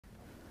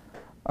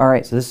All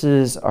right, so this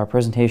is our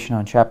presentation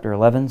on Chapter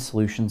 11,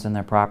 Solutions and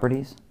Their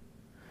Properties.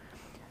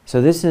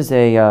 So this is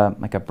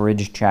like a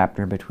bridge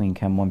chapter between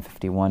Chem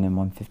 151 and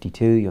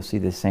 152. You'll see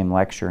the same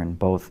lecture in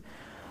both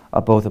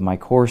of my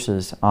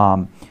courses.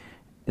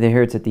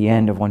 Here it's at the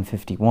end of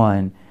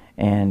 151,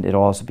 and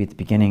it'll also be at the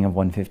beginning of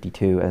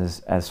 152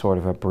 as sort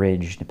of a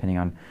bridge, depending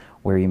on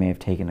where you may have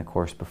taken the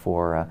course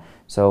before.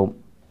 So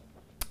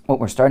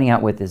what we're starting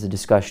out with is a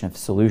discussion of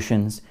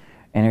solutions,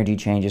 energy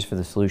changes for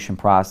the solution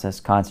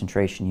process,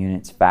 concentration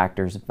units,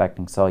 factors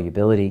affecting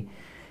solubility,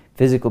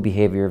 physical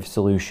behavior of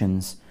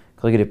solutions,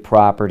 colligative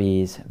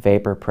properties,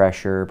 vapor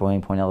pressure,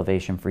 boiling point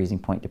elevation, freezing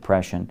point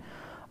depression,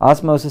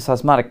 osmosis,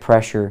 osmotic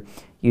pressure,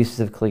 uses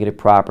of colligative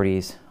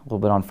properties, a little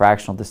bit on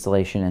fractional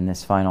distillation, and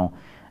this final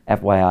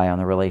FYI on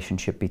the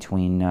relationship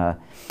between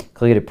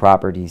colligative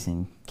properties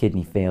and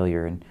kidney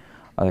failure and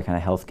other kind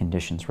of health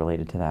conditions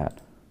related to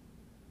that.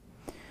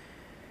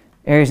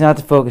 Areas not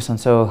to focus on,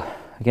 so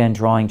again,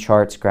 drawing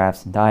charts,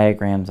 graphs, and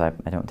diagrams. I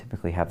don't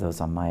typically have those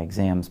on my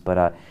exams,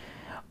 but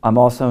I'm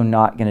also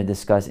not going to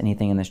discuss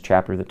anything in this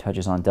chapter that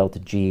touches on delta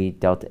G,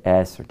 delta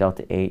S, or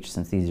delta H,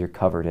 since these are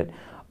covered at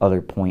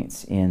other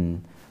points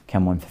in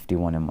Chem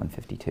 151 and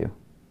 152.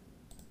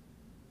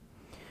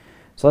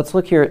 So let's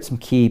look here at some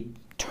key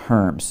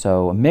terms.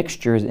 So a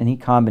mixture is any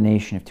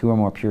combination of two or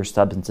more pure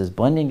substances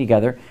blending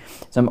together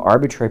some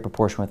arbitrary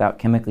proportion without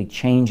chemically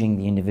changing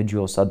the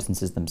individual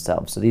substances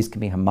themselves. So these can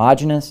be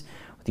homogeneous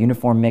with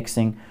uniform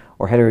mixing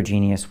or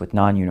heterogeneous with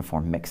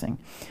non-uniform mixing.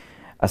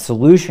 A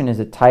solution is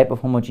a type of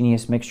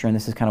homogeneous mixture, and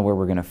this is kind of where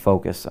we're going to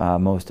focus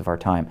most of our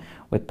time,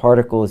 with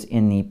particles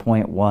in the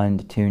 0.1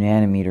 to 2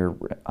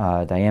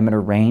 nanometer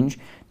diameter range,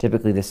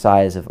 typically the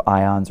size of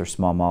ions or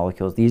small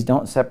molecules. These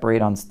don't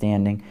separate on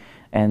standing,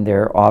 and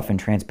they're often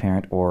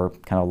transparent or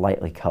kind of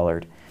lightly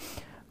colored.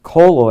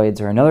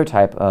 Colloids are another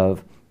type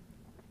of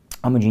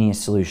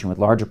homogeneous solution with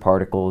larger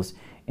particles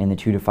in the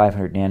 2 to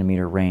 500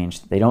 nanometer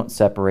range. They don't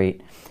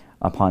separate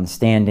upon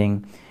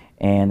standing,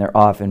 and they're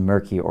often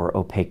murky or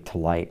opaque to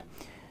light.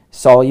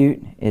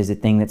 Solute is the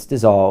thing that's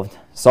dissolved.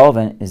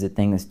 Solvent is the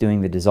thing that's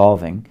doing the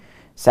dissolving.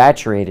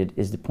 Saturated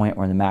is the point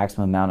where the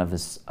maximum amount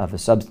of a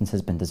substance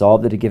has been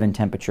dissolved at a given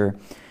temperature.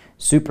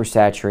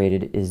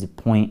 Supersaturated is the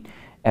point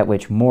at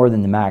which more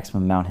than the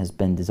maximum amount has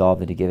been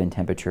dissolved at a given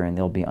temperature, and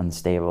they'll be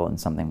unstable and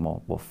something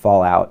will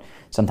fall out.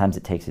 Sometimes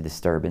it takes a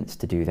disturbance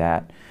to do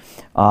that.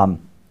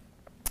 I'm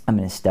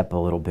going to step a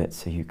little bit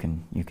so you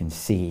can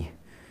see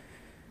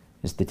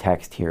just the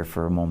text here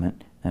for a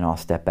moment, and I'll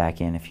step back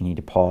in if you need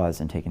to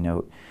pause and take a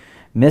note.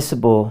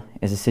 Miscible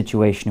is a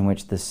situation in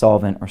which the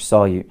solvent or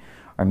solute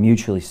are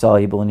mutually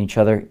soluble in each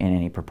other in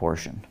any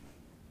proportion.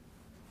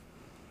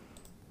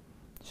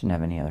 Shouldn't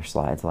have any other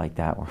slides like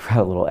that. We've got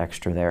a little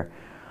extra there.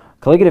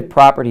 Colligative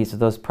properties are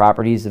those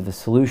properties of a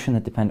solution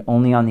that depend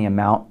only on the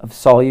amount of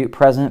solute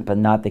present, but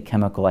not the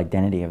chemical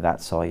identity of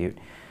that solute.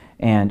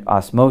 And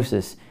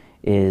osmosis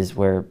is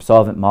where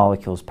solvent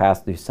molecules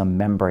pass through some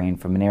membrane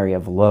from an area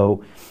of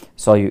low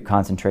solute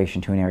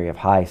concentration to an area of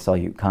high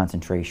solute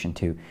concentration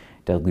to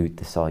dilute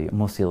the solute. And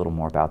we'll see a little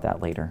more about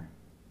that later.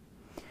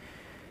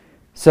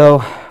 So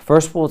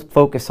first we'll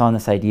focus on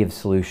this idea of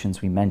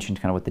solutions. We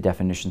mentioned kind of what the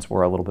definitions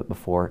were a little bit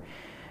before.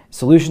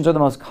 Solutions are the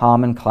most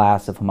common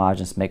class of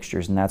homogeneous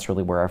mixtures, and that's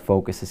really where our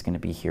focus is going to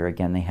be here.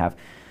 Again, they have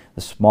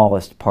the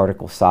smallest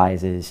particle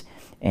sizes,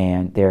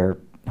 and they're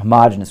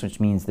homogeneous, which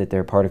means that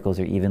their particles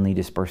are evenly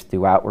dispersed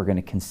throughout. We're going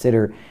to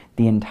consider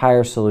the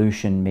entire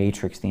solution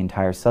matrix, the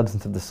entire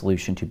substance of the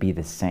solution, to be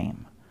the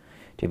same.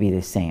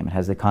 It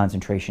has the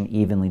concentration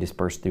evenly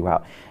dispersed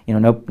throughout. You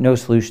know, no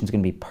solution is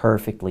going to be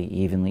perfectly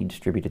evenly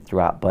distributed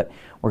throughout, but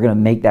we're going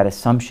to make that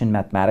assumption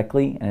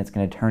mathematically, and it's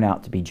going to turn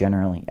out to be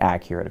generally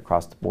accurate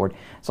across the board,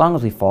 as long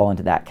as we fall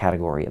into that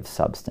category of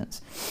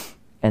substance.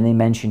 And they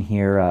mention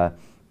here,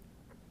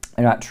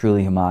 they're not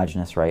truly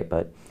homogeneous, right,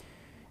 but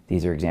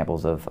these are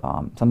examples of,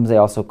 sometimes they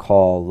also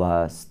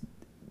call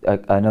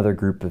another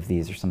group of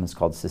these, or something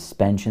called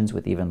suspensions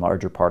with even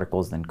larger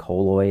particles than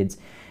colloids,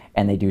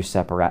 and they do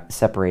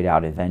separate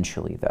out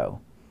eventually, though.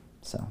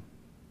 So,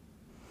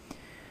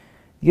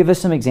 give us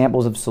some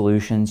examples of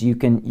solutions. You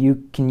can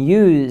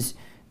use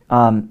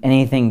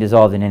anything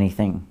dissolved in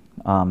anything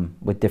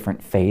with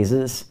different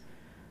phases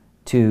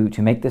to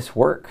make this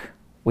work.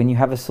 When you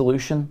have a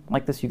solution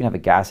like this, you can have a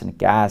gas in a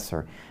gas,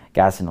 or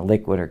gas in a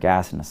liquid, or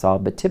gas in a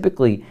solid, but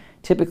typically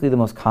the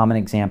most common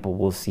example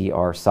we'll see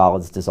are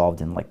solids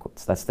dissolved in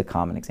liquids. That's the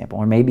common example,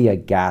 or maybe a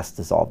gas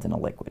dissolved in a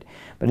liquid.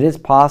 But it is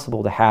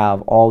possible to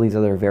have all these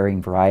other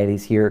varying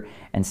varieties here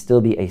and still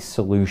be a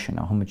solution,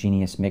 a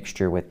homogeneous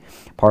mixture with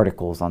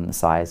particles on the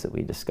size that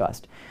we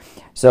discussed.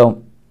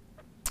 So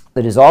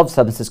the dissolved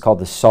substance is called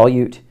the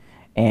solute,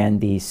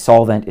 and the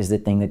solvent is the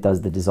thing that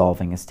does the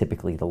dissolving, is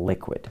typically the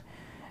liquid.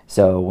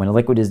 So when a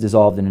liquid is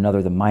dissolved in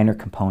another, the minor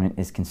component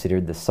is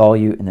considered the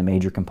solute, and the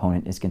major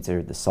component is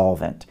considered the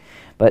solvent.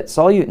 But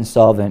solute and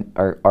solvent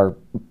are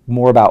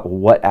more about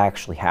what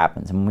actually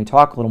happens. And when we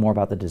talk a little more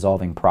about the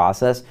dissolving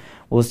process,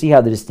 we'll see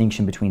how the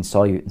distinction between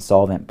solute and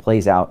solvent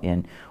plays out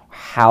in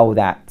how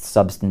that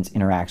substance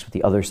interacts with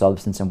the other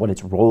substance and what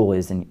its role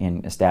is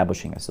in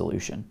establishing a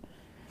solution.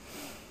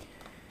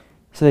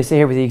 So they say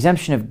here, with the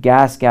exemption of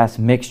gas-gas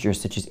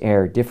mixtures such as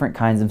air, different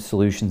kinds of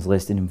solutions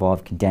listed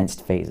involve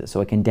condensed phases.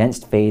 So a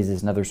condensed phase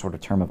is another sort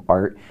of term of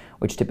art,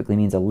 which typically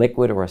means a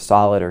liquid or a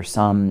solid or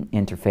some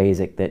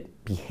interphasic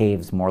that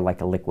behaves more like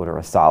a liquid or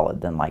a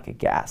solid than like a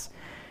gas.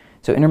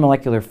 So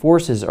intermolecular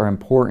forces are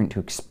important to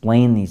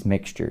explain these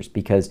mixtures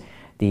because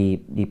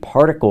the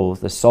particles,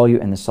 the solute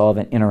and the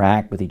solvent,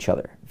 interact with each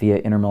other via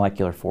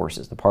intermolecular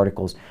forces. The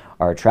particles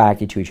are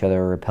attracted to each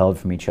other or repelled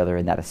from each other,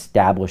 and that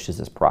establishes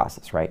this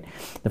process, right?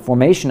 The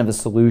formation of a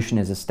solution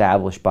is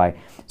established by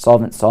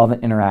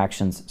solvent-solvent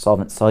interactions,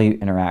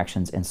 solvent-solute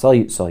interactions, and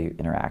solute-solute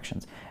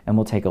interactions. And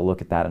we'll take a look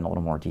at that in a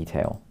little more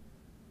detail.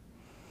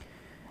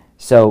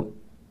 So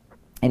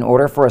in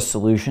order for a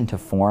solution to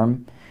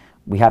form,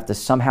 we have to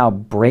somehow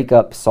break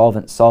up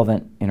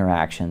solvent-solvent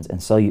interactions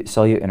and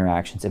solute-solute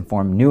interactions and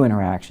form new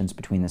interactions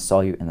between the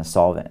solute and the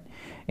solvent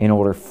in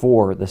order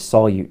for the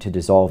solute to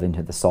dissolve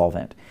into the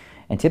solvent.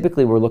 And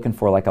typically we're looking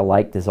for like a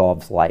like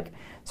dissolves like.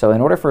 So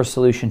in order for a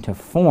solution to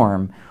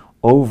form,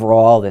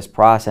 overall this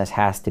process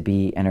has to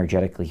be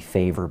energetically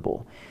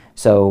favorable.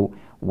 So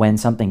when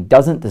something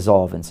doesn't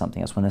dissolve in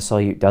something else, when the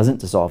solute doesn't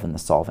dissolve in the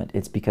solvent,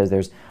 it's because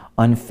there's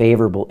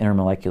unfavorable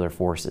intermolecular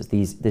forces.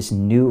 This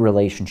new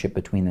relationship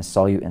between the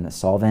solute and the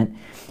solvent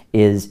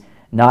is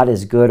not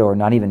as good or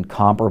not even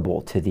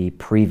comparable to the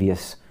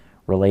previous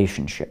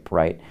relationship,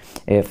 right?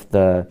 If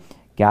the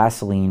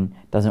gasoline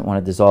doesn't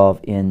want to dissolve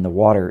in the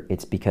water,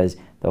 it's because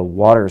the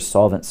water's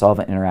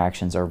solvent-solvent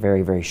interactions are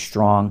very, very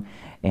strong,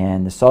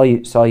 and the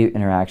solute-solute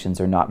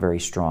interactions are not very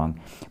strong,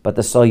 but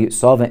the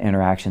solute-solvent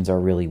interactions are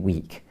really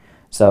weak.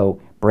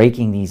 So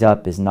breaking these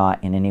up is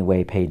not in any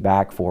way paid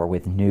back for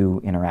with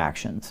new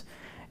interactions.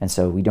 And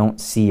so we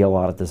don't see a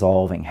lot of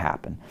dissolving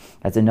happen.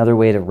 That's another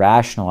way to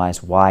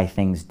rationalize why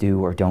things do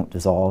or don't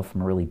dissolve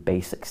from a really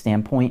basic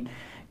standpoint.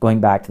 Going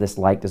back to this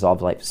like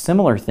dissolves like,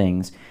 similar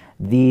things,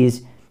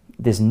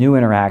 this new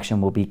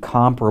interaction will be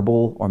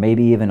comparable or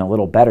maybe even a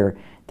little better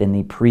than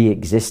the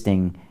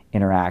pre-existing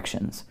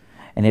interactions.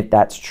 And if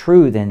that's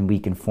true, then we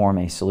can form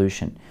a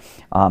solution.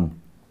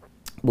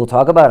 We'll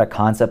talk about a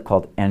concept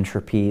called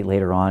entropy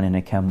later on in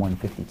a Chem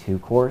 152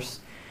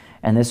 course.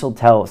 And this will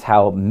tell us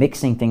how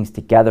mixing things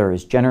together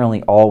is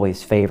generally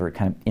always favored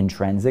kind of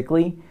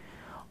intrinsically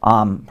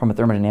from a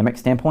thermodynamic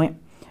standpoint,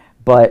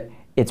 but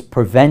it's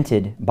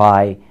prevented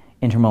by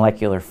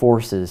intermolecular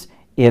forces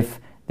if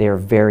they're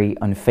very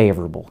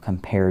unfavorable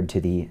compared to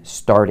the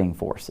starting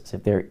forces.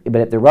 But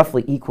if they're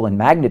roughly equal in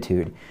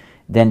magnitude,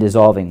 then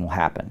dissolving will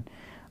happen.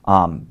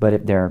 But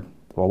if they're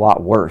a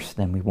lot worse,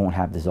 then we won't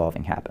have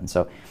dissolving happen.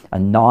 So a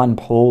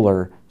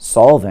nonpolar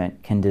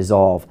solvent can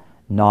dissolve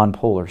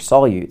nonpolar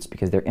solutes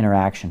because their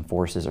interaction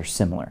forces are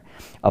similar.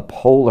 A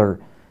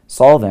polar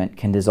solvent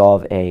can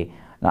dissolve an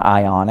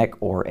ionic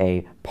or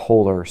a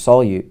polar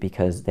solute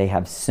because they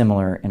have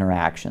similar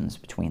interactions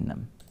between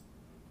them.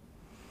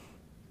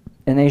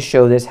 And they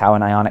show this, how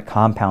an ionic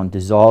compound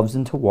dissolves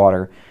into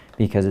water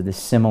because of the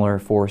similar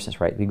forces,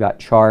 right? We've got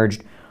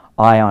charged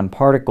ion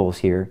particles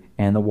here,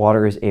 and the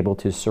water is able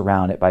to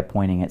surround it by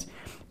pointing its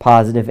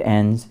positive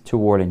ends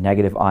toward a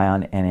negative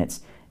ion and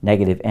its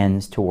negative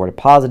ends toward a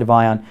positive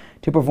ion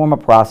to perform a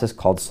process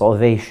called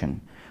solvation,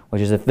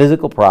 which is a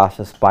physical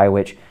process by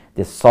which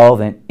the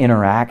solvent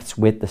interacts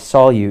with the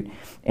solute,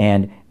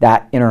 and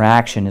that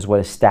interaction is what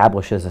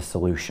establishes a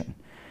solution.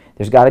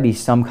 There's got to be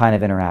some kind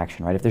of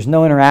interaction, right? If there's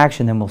no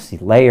interaction, then we'll see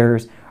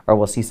layers or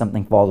we'll see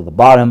something fall to the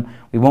bottom.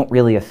 We won't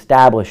really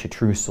establish a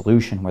true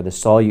solution where the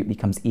solute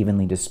becomes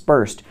evenly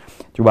dispersed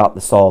throughout the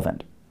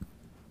solvent.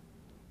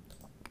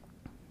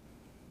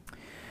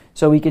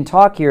 So we can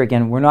talk here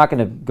again, we're not going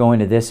to go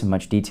into this in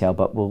much detail,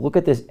 but we'll look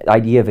at this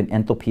idea of an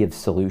enthalpy of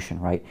solution,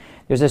 right?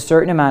 There's a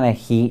certain amount of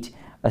heat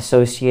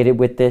associated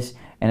with this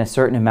and a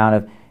certain amount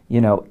of,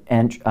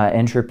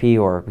 entropy,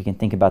 or we can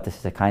think about this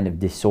as a kind of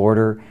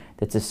disorder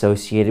that's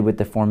associated with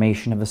the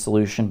formation of a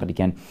solution. But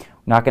again,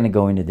 we're not going to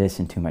go into this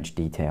in too much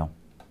detail.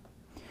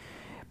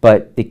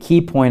 But the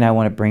key point I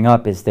want to bring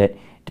up is that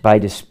by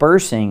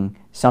dispersing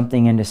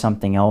something into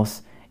something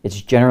else,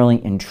 it's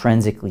generally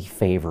intrinsically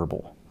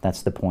favorable.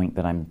 That's the point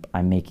that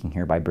I'm making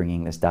here by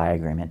bringing this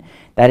diagram in.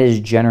 That is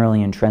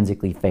generally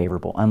intrinsically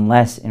favorable.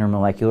 Unless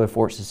intermolecular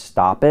forces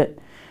stop it,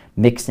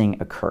 mixing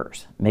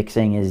occurs.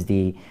 Mixing is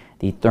the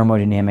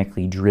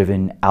thermodynamically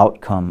driven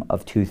outcome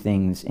of two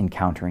things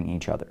encountering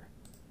each other.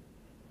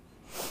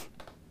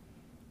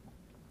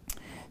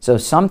 So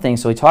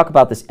we talk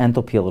about this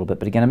enthalpy a little bit,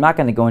 but again, I'm not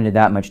going to go into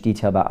that much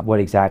detail about what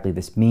exactly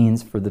this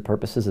means for the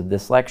purposes of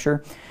this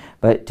lecture.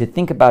 But to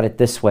think about it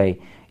this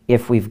way,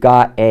 if we've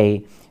got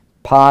a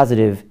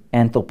positive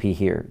enthalpy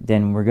here,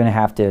 then we're going to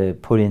have to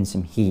put in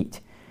some heat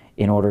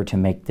in order to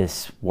make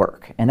this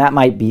work. And that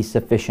might be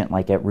sufficient,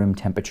 like at room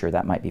temperature,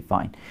 that might be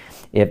fine.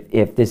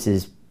 If this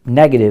is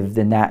negative,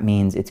 then that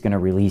means it's going to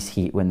release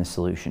heat when the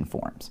solution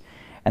forms.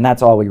 And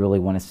that's all we really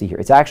want to see here.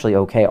 It's actually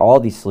okay, all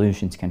these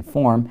solutions can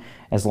form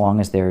as long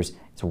as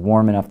it's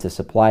warm enough to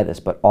supply this,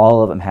 but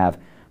all of them have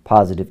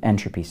positive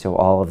entropy. So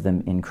all of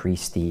them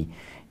increase the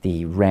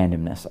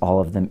randomness. All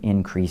of them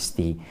increase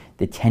the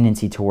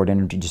tendency toward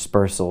energy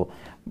dispersal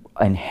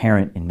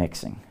inherent in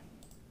mixing.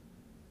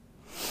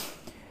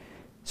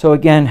 So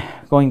again,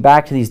 going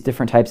back to these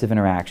different types of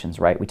interactions,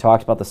 right? We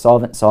talked about the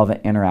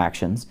solvent-solvent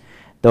interactions.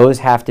 Those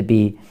have to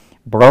be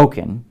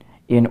broken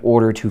in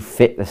order to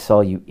fit the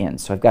solute in.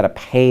 So I've got to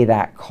pay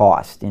that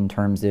cost in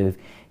terms of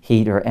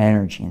heat or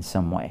energy in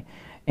some way.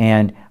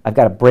 And I've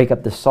got to break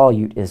up the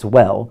solute as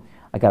well.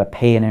 I've got to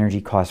pay an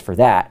energy cost for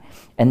that.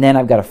 And then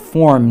I've got to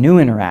form new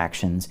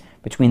interactions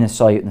between the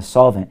solute and the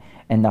solvent.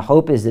 And the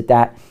hope is that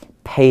that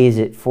pays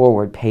it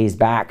forward, pays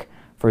back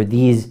for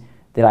these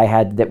that I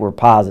had that were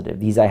positive.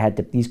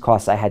 These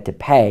costs I had to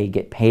pay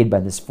get paid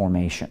by this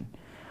formation.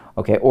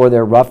 Okay, or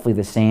they're roughly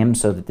the same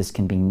so that this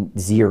can be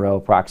zero,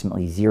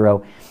 approximately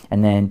zero,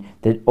 and then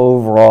the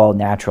overall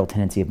natural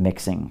tendency of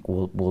mixing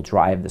will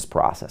drive this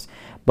process.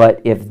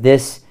 But if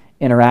this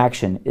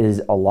interaction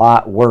is a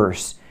lot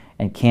worse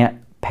and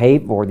can't pay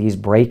for these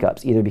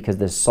breakups, either because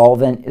the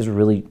solvent is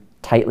really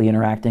tightly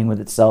interacting with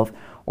itself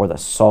or the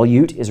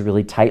solute is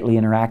really tightly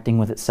interacting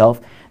with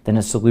itself, then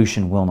a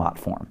solution will not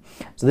form.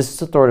 So this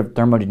is a sort of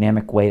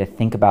thermodynamic way to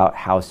think about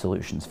how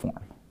solutions form.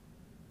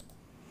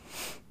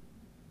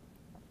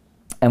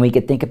 And we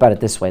could think about it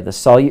this way. The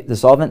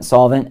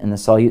solvent-solvent and the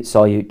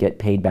solute-solute get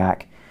paid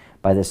back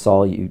by the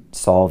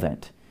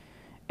solute-solvent.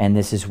 And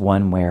this is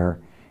one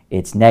where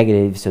it's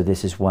negative, so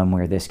this is one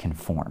where this can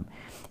form.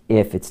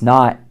 If it's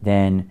not,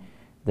 then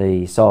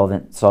the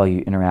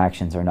solvent-solute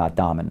interactions are not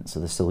dominant,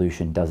 so the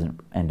solution doesn't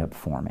end up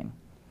forming.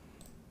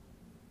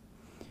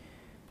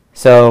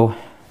 So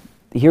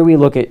here we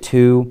look at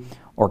two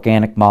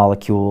organic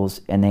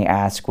molecules, and they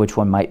ask which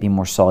one might be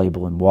more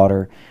soluble in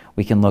water.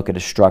 We can look at a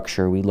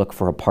structure. We look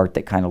for a part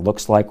that kind of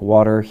looks like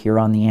water here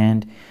on the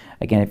end.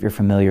 Again, if you're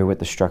familiar with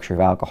the structure of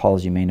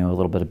alcohols, you may know a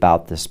little bit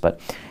about this, but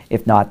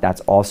if not,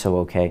 that's also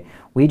okay.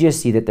 We just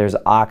see that there's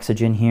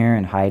oxygen here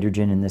and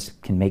hydrogen, and this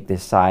can make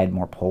this side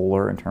more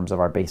polar in terms of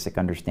our basic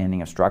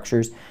understanding of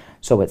structures.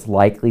 So it's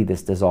likely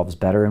this dissolves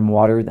better in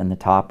water than the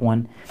top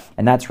one.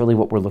 And that's really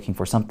what we're looking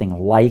for, something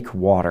like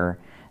water.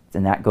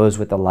 And that goes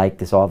with the like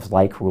dissolves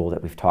like rule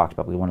that we've talked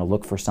about. We want to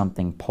look for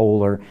something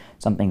polar,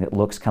 something that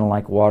looks kind of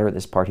like water.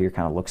 This part here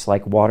kind of looks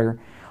like water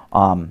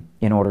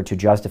in order to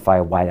justify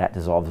why that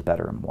dissolves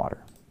better in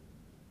water.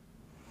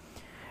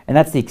 And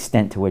that's the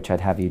extent to which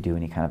I'd have you do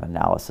any kind of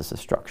analysis of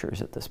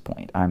structures at this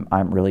point.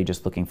 I'm really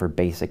just looking for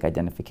basic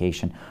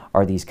identification.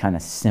 Are these kind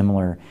of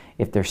similar?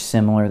 If they're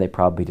similar, they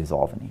probably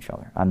dissolve in each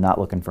other. I'm not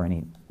looking for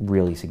any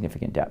really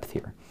significant depth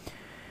here.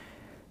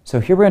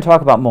 So here we're going to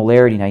talk about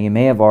molarity. Now you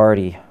may have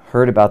already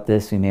heard about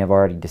this. We may have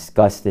already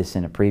discussed this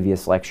in a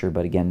previous lecture,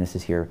 but again, this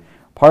is here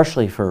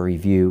partially for a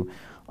review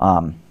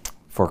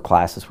for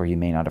classes where you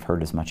may not have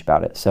heard as much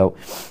about it. So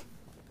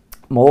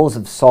moles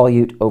of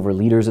solute over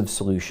liters of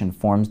solution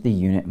forms the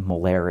unit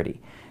molarity.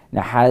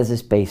 Now how does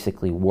this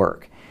basically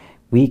work?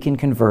 We can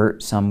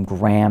convert some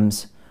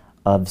grams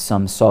of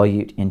some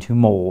solute into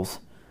moles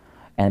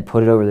and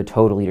put it over the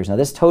total liters. Now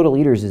this total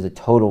liters is the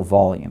total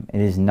volume.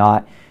 It is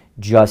not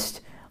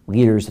just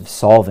liters of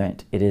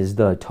solvent, it is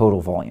the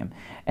total volume.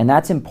 And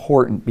that's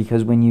important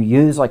because when you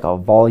use like a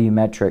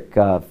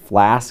volumetric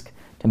flask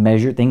to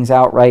measure things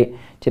out, right,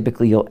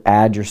 typically you'll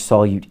add your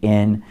solute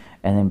in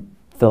and then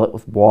fill it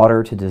with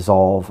water to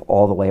dissolve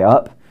all the way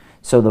up.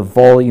 So the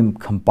volume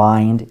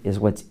combined is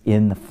what's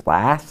in the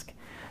flask.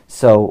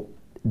 So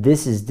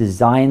this is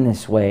designed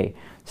this way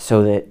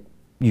so that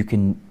you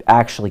can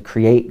actually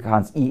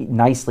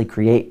nicely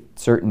create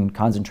certain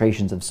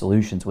concentrations of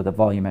solutions with a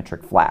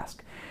volumetric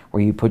flask,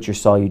 where you put your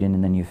solute in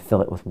and then you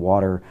fill it with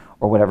water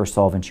or whatever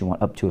solvent you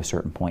want up to a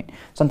certain point.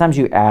 Sometimes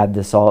you add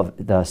the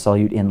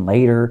solute in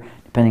later,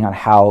 depending on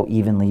how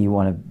evenly you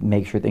want to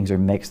make sure things are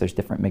mixed. There's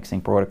different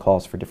mixing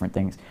protocols for different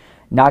things.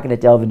 Not going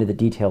to delve into the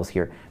details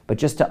here, but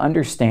just to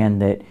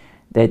understand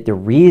that the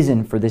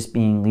reason for this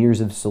being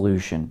liters of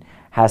solution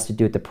has to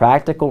do with the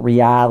practical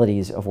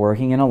realities of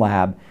working in a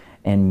lab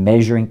and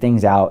measuring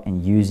things out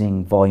and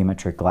using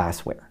volumetric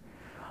glassware.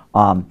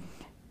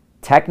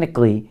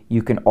 Technically,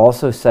 you can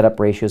also set up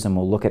ratios, and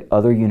we'll look at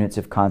other units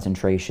of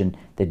concentration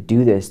that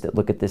do this, that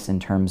look at this in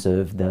terms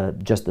of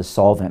just the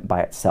solvent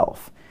by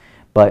itself.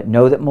 But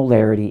know that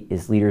molarity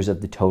is liters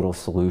of the total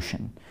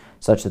solution,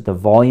 such that the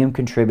volume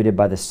contributed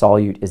by the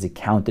solute is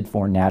accounted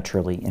for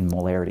naturally in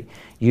molarity.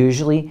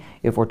 Usually,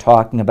 if we're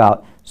talking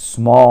about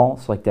small,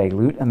 so like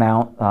dilute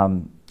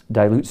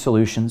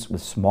solutions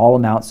with small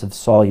amounts of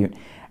solute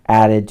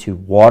added to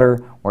water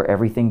where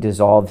everything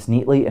dissolves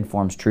neatly and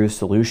forms true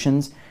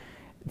solutions,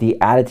 the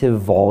additive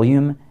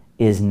volume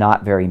is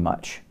not very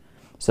much.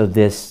 So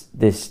this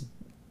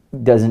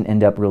doesn't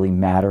end up really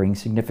mattering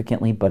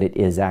significantly, but it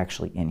is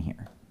actually in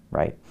here,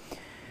 right?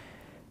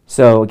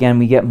 So again,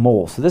 we get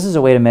moles. So this is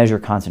a way to measure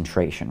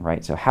concentration,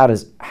 right? So how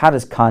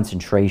does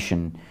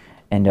concentration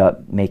end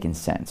up making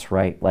sense,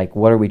 right? Like,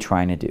 what are we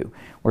trying to do?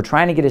 We're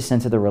trying to get a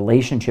sense of the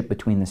relationship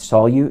between the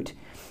solute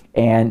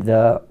and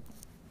the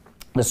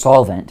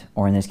solvent,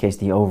 or in this case,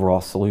 the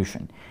overall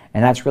solution.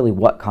 And that's really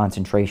what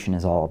concentration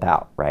is all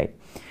about, right?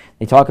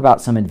 They talk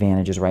about some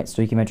advantages, right?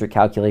 Stoichiometric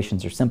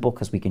calculations are simple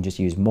because we can just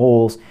use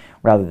moles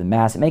rather than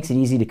mass. It makes it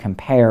easy to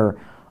compare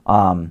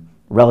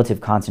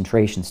relative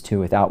concentrations too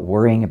without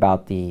worrying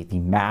about the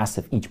mass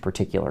of each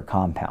particular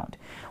compound.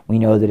 We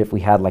know that if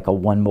we had like a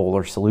 1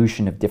 molar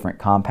solution of different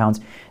compounds,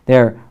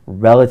 they're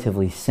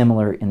relatively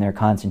similar in their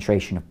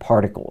concentration of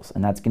particles,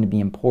 and that's going to be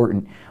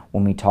important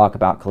when we talk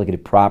about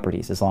colligative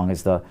properties. As long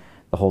as the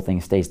whole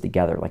thing stays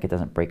together, like it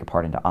doesn't break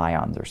apart into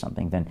ions or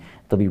something, then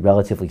they'll be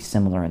relatively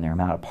similar in their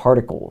amount of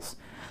particles.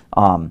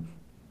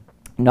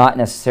 Not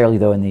necessarily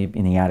though in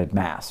the added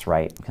mass,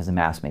 right? Because the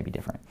mass may be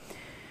different.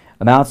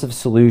 Amounts of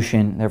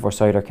solution, therefore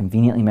solute, are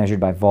conveniently measured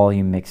by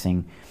volume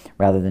mixing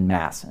rather than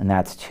mass, and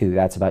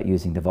that's about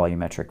using the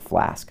volumetric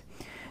flask.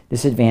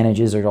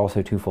 Disadvantages are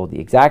also twofold. The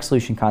exact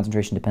solution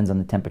concentration depends on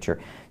the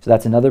temperature. So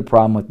that's another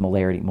problem with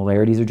molarity.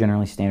 Molarities are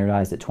generally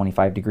standardized at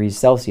 25 degrees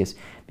Celsius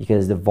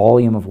because the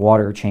volume of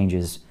water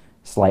changes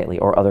slightly,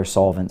 or other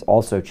solvents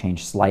also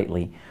change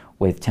slightly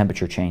with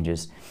temperature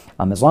changes.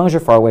 As long as you're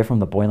far away from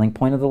the boiling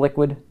point of the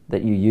liquid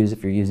that you use,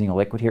 if you're using a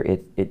liquid here,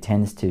 it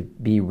tends to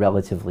be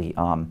relatively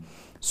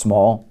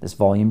small, this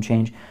volume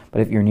change.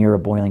 But if you're near a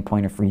boiling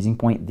point or freezing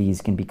point,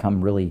 these can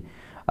become really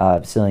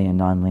silly and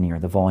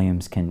nonlinear. The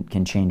volumes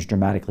can change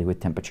dramatically with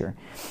temperature.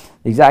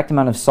 The exact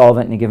amount of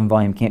solvent in a given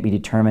volume can't be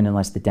determined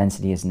unless the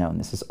density is known.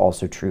 This is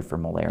also true for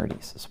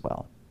molarities as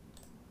well.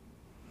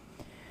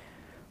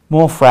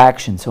 Mole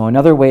fraction. So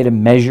another way to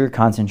measure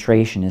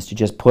concentration is to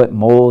just put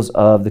moles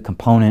of the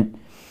component,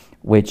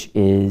 which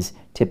is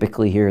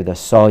typically here the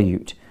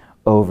solute,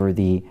 over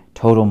the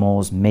total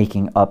moles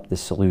making up the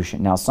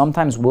solution. Now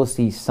sometimes we'll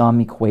see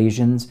some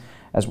equations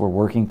as we're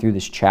working through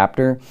this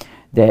chapter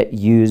that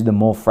use the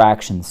mole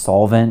fraction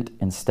solvent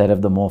instead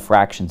of the mole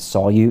fraction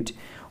solute,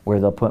 where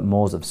they'll put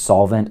moles of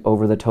solvent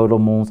over the total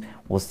moles.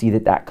 We'll see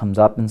that that comes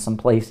up in some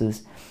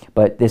places,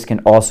 but this can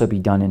also be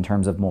done in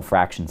terms of mole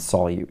fraction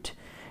solute.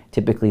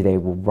 Typically they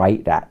will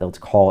write that, they'll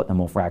call it the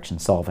mole fraction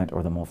solvent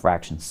or the mole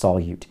fraction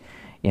solute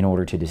in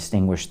order to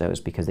distinguish those,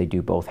 because they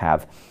do both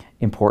have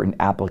important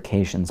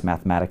applications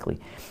mathematically.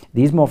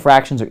 These mole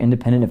fractions are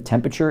independent of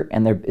temperature,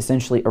 and they're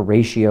essentially a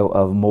ratio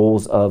of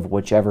moles of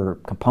whichever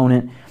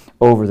component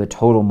over the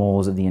total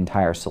moles of the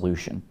entire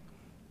solution.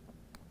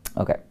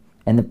 Okay,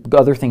 and the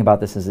other thing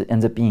about this is it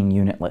ends up being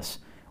unitless,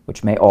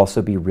 which may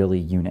also be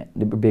really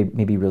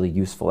may be really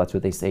useful. That's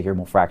what they say here,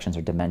 mole fractions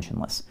are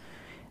dimensionless.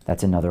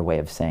 That's another way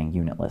of saying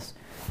unitless.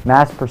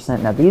 Mass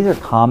percent, now these are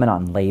common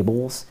on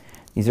labels.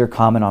 These are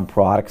common on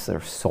products that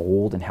are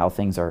sold and how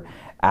things are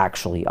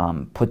actually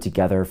put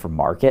together for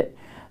market.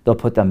 They'll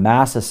put the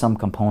mass of some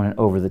component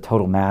over the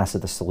total mass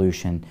of the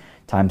solution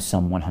times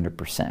some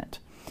 100%.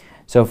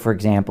 So for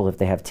example, if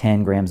they have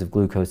 10 grams of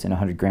glucose and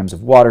 100 grams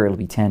of water, it'll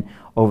be 10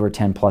 over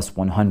 10 plus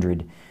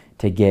 100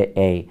 to get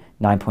a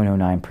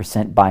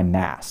 9.09% by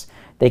mass.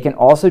 They can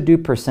also do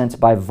percents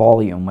by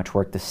volume, which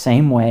work the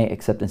same way,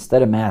 except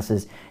instead of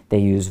masses, they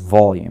use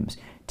volumes.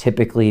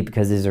 Typically,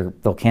 because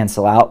they'll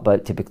cancel out,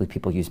 but typically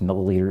people use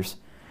milliliters.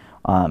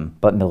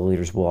 But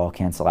milliliters will all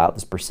cancel out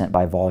this percent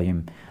by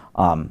volume.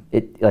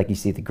 Like you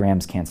see, the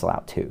grams cancel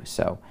out too.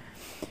 So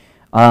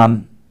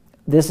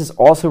this is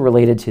also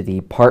related to the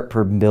part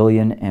per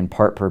million and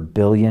part per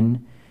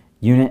billion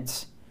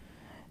units.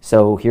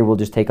 So here we'll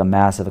just take a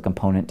mass of a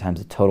component times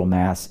the total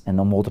mass, and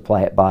they'll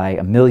multiply it by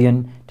a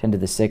million, 10 to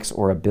the 6,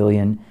 or a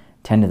billion,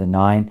 10 to the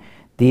 9.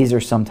 These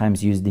are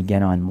sometimes used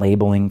again on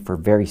labeling for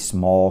very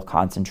small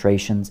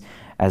concentrations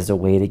as a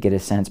way to get a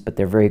sense, but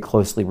they're very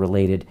closely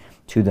related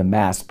to the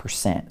mass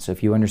percent. So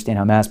if you understand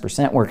how mass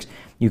percent works,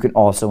 you can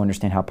also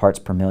understand how parts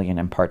per million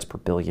and parts per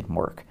billion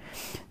work.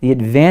 The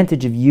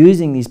advantage of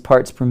using these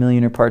parts per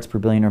million or parts per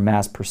billion or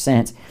mass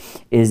percent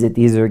is that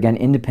these are again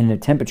independent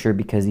of temperature,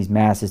 because these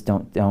masses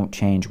don't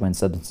change when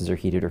substances are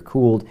heated or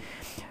cooled,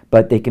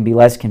 but they can be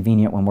less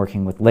convenient when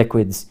working with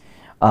liquids.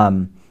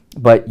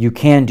 But you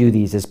can do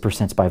these as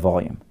percents by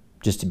volume.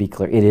 Just to be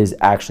clear, it is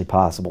actually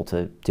possible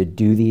to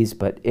do these,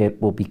 but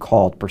it will be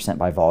called percent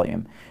by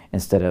volume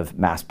instead of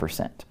mass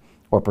percent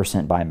or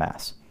percent by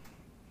mass.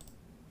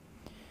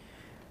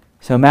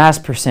 So mass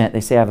percent, they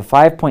say I have a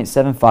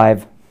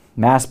 5.75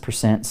 mass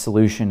percent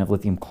solution of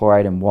lithium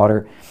chloride in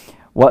water.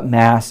 What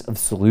mass of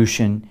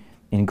solution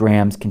in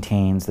grams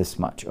contains this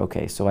much?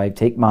 Okay, so I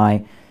take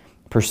my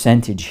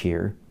percentage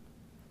here.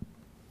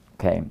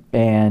 Okay,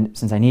 and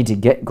since I need to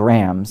get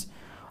grams,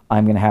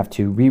 I'm going to have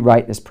to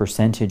rewrite this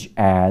percentage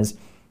as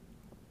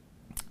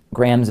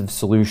grams of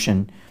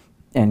solution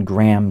and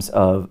grams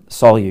of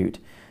solute.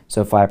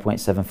 So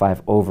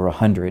 5.75 over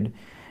 100.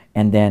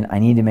 And then I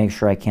need to make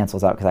sure I cancel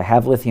this out because I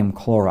have lithium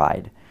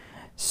chloride.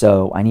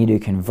 So I need to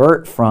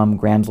convert from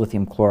grams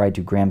lithium chloride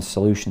to grams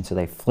solution. So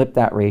they flip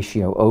that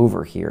ratio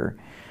over here,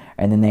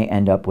 and then they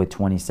end up with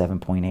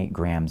 27.8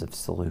 grams of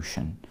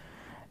solution.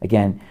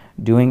 Again,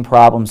 doing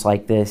problems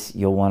like this,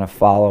 you'll want to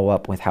follow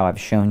up with how I've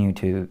shown you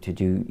to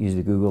use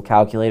the Google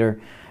calculator,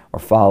 or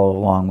follow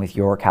along with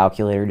your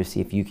calculator to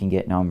see if you can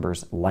get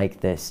numbers like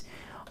this.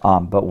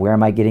 But where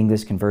am I getting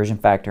this conversion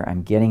factor?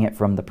 I'm getting it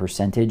from the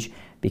percentage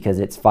because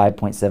it's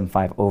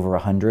 5.75 over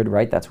 100,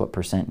 right? That's what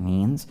percent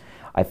means.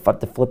 I have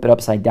to flip it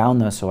upside down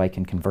though so I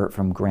can convert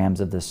from grams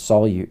of the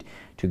solute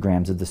to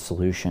grams of the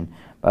solution.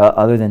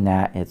 Other than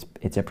that,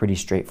 it's a pretty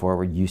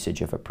straightforward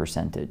usage of a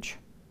percentage.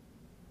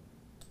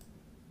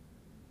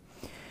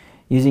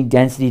 Using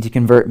density to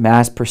convert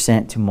mass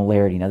percent to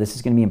molarity. Now this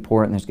is going to be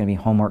important. There's going to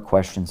be homework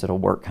questions that'll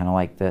work kind of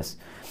like this.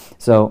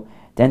 So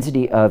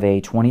density of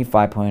a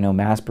 25.0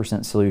 mass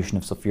percent solution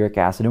of sulfuric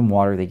acid in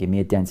water, they give me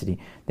a density.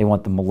 They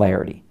want the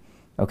molarity.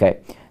 Okay,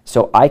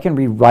 so I can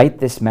rewrite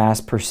this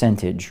mass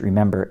percentage,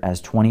 remember,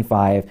 as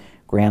 25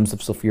 grams of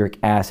sulfuric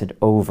acid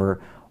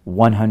over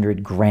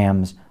 100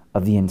 grams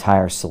of the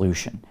entire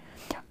solution.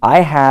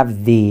 I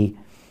have the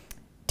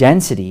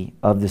density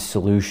of the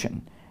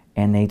solution,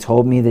 and they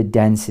told me the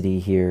density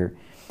here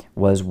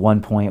was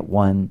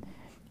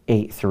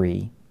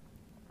 1.183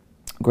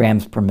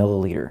 grams per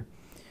milliliter.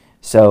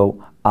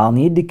 So I'll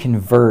need to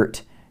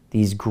convert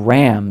these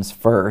grams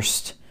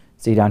first.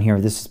 See down here,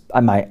 this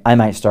I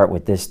might start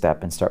with this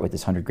step and start with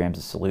this 100 grams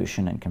of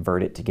solution and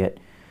convert it to get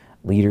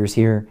liters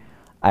here.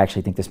 I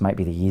actually think this might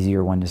be the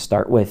easier one to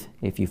start with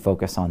if you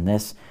focus on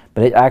this,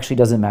 but it actually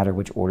doesn't matter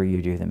which order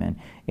you do them in.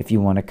 If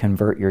you want to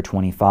convert your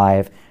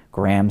 25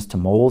 grams to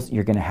moles,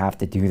 you're going to have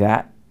to do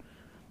that,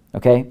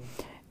 okay?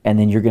 And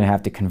then you're going to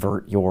have to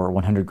convert your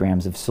 100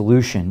 grams of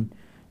solution,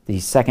 the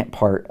second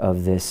part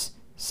of this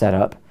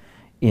setup,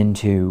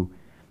 into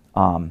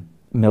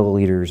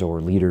milliliters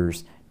or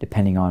liters,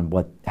 depending on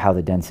how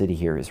the density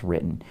here is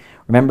written.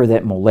 Remember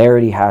that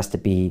molarity has to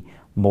be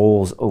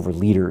moles over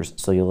liters,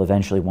 so you'll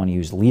eventually want to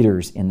use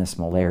liters in this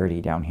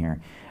molarity down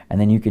here. And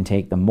then you can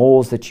take the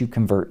moles that you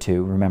convert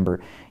to, remember,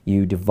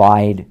 you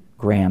divide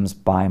grams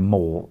by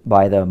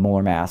the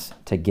molar mass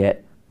to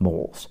get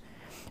moles.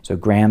 So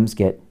grams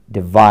get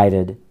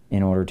divided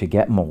in order to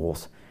get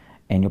moles,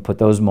 and you'll put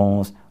those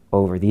moles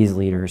over these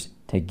liters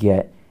to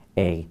get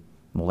a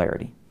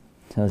molarity.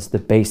 So it's the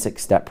basic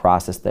step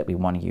process that we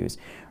want to use.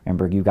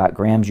 Remember, you got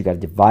grams, you got to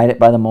divide it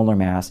by the molar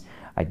mass.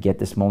 I'd get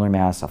this molar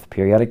mass off the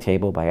periodic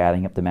table by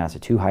adding up the mass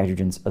of 2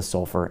 hydrogens, a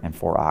sulfur, and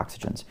 4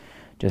 oxygens,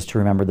 just to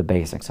remember the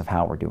basics of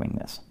how we're doing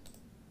this.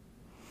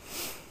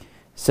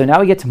 So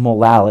now we get to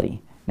molality.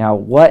 Now,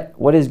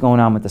 what is going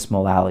on with this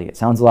molality? It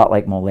sounds a lot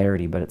like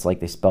molarity, but it's like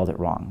they spelled it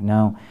wrong.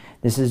 No,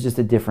 this is just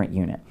a different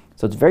unit.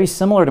 So it's very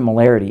similar to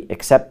molarity,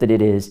 except that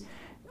it is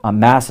a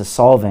mass of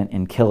solvent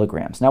in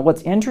kilograms. Now,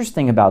 what's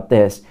interesting about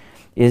this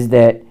is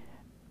that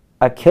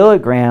a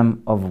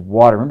kilogram of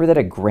water, remember that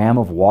a gram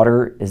of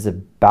water is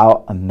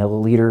about a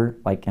milliliter,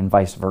 like, and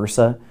vice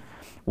versa?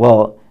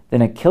 Well,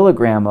 then a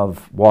kilogram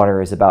of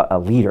water is about a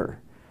liter.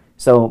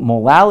 So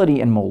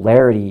molality and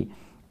molarity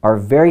are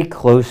very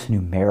close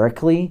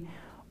numerically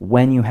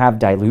when you have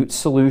dilute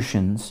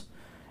solutions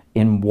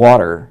in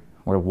water,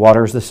 where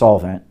water is the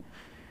solvent,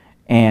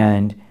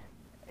 and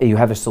you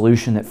have a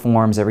solution that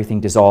forms,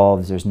 everything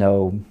dissolves, there's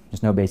no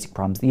basic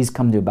problems. These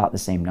come to about the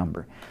same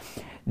number.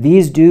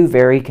 These do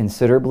vary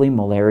considerably,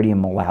 molarity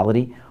and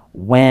molality,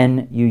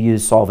 when you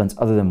use solvents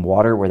other than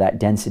water, where that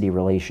density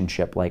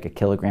relationship, like a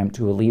kilogram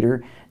to a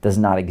liter, does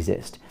not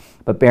exist.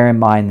 But bear in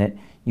mind that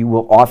you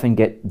will often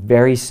get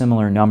very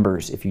similar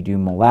numbers if you do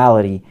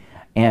molality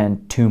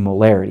and to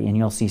molarity. And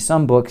you'll see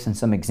some books and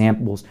some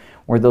examples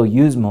where they'll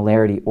use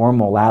molarity or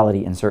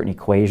molality in certain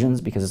equations,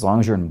 because as long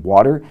as you're in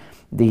water,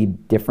 the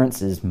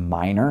difference is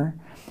minor.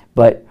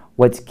 But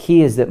what's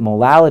key is that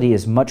molality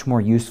is much more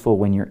useful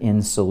when you're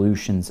in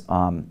solutions,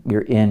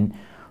 you're in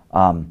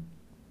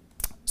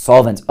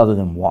solvents other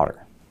than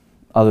water.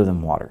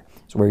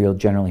 It's where you'll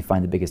generally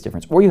find the biggest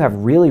difference. Or you have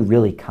really,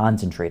 really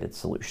concentrated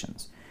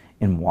solutions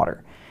in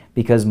water,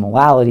 because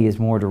molality is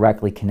more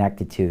directly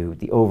connected to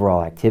the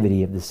overall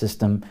activity of the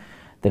system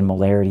than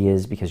molarity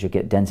is, because you'll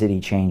get density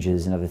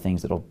changes and other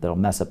things that'll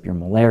mess up your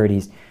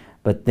molarities.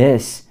 But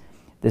this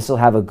will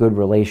have a good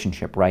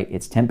relationship, right?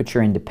 It's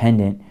temperature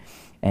independent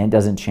and it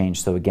doesn't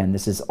change. So again,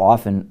 this is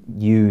often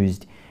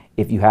used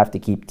if you have to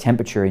keep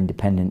temperature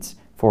independence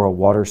for a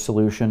water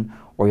solution,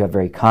 or you have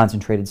very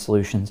concentrated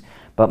solutions.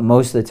 But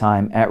most of the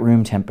time at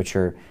room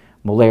temperature,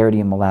 molarity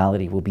and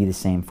molality will be the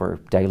same for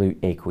dilute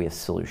aqueous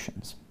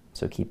solutions.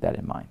 So keep that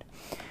in mind.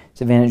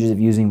 Disadvantages of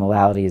using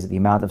molality is that the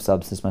amount of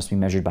substance must be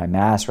measured by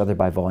mass rather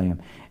by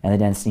volume, and the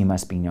density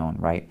must be known,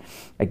 right?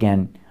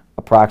 Again,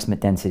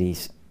 approximate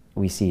densities,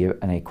 we see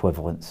an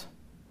equivalence.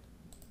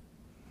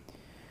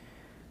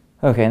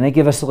 Okay, and they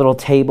give us a little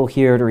table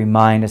here to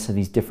remind us of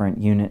these different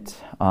units.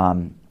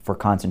 For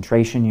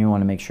concentration, you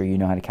want to make sure you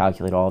know how to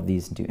calculate all of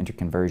these and do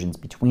interconversions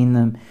between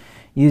them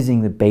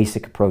using the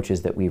basic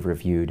approaches that we've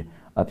reviewed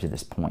up to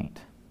this point.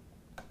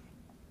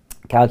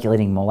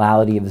 Calculating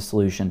molality of the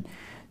solution.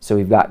 So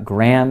we've got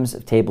grams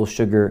of table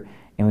sugar,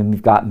 and when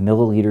we've got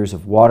milliliters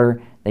of water,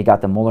 they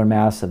got the molar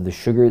mass of the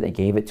sugar, they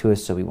gave it to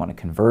us, so we want to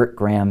convert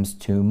grams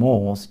to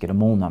moles, get a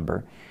mole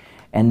number.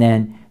 And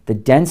then the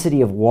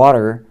density of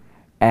water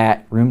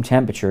at room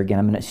temperature, again,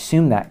 I'm going to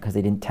assume that because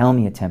they didn't tell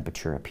me a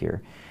temperature up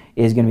here,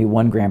 is going to be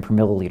 1 gram per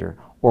milliliter,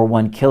 or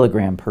 1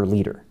 kilogram per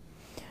liter.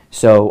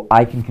 So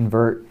I can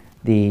convert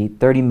the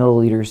 30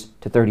 milliliters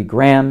to 30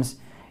 grams,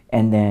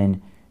 and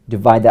then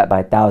divide that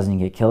by 1,000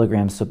 and get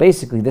kilograms. So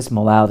basically this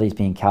molality is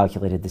being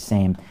calculated the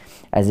same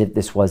as if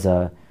this was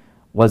a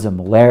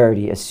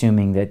molarity,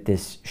 assuming that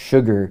this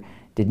sugar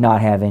did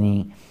not have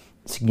any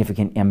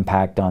significant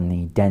impact on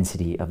the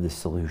density of the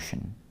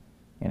solution.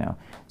 You know,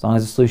 as long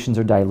as the solutions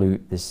are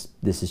dilute, this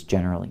is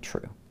generally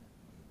true.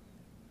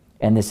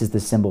 And this is the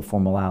symbol for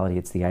molality.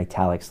 It's the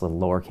italics, little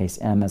lowercase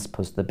m, as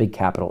opposed to the big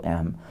capital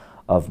M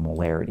of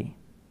molarity.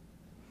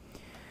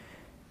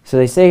 So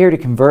they say here to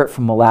convert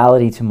from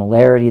molality to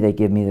molarity, they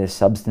give me the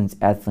substance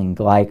ethylene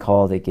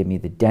glycol. They give me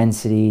the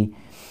density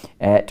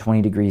at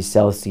 20 degrees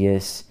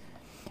Celsius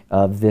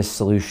of this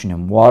solution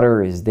in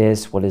water is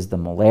this. What is the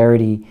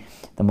molarity?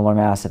 The molar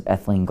mass of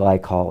ethylene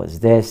glycol is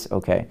this.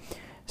 Okay,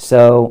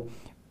 so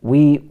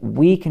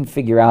we can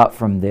figure out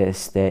from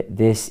this that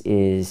this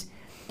is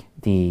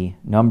the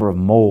number of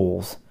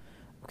moles,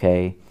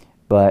 okay,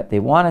 but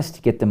they want us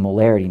to get the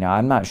molarity. Now,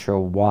 I'm not sure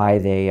why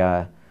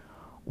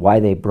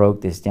they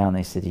broke this down.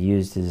 They said to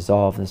use to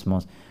dissolve this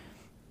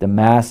the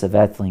mass of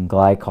ethylene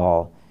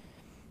glycol.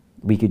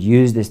 We could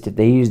use this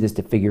they use this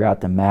to figure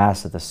out the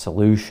mass of the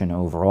solution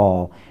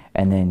overall,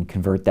 and then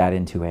convert that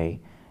into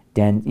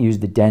use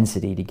the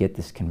density to get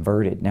this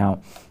converted. Now,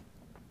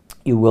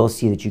 you will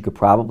see that you could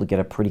probably get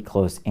a pretty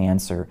close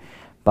answer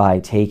by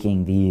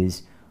taking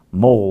these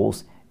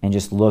moles and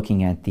just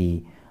looking at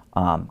the,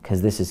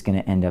 because this is going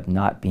to end up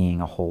not being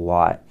a whole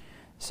lot.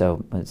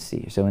 So let's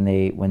see. So when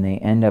they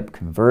end up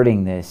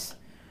converting this,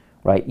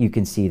 right, you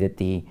can see that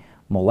the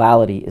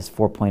molality is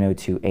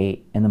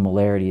 4.028 and the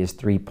molarity is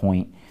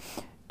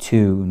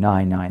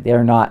 3.299.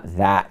 They're not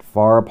that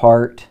far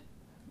apart,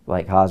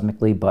 like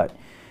cosmically, but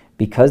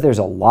because there's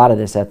a lot of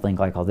this ethylene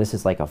glycol, this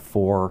is like a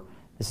 4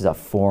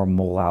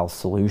 molal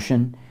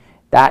solution.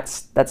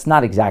 That's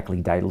not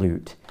exactly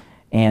dilute.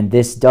 And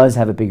this does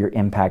have a bigger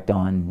impact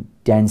on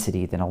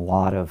density than a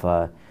lot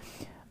of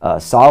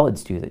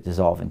solids do that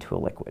dissolve into a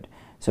liquid.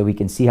 So we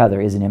can see how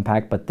there is an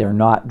impact, but they're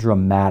not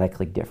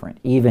dramatically different.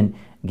 Even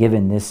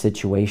given this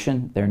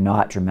situation, they're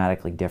not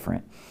dramatically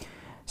different.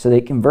 So they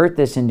convert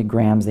this into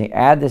grams, they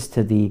add this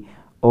to the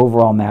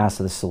overall mass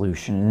of the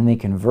solution, and then they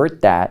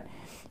convert that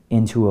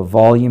into a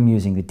volume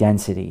using the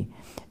density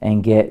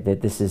and get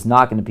that this is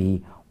not going to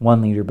be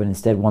 1 liter, but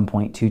instead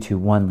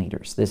 1.221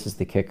 liters. This is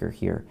the kicker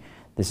here.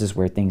 This is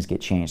where things get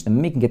changed. And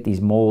then we can get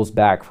these moles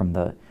back from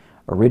the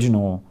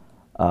original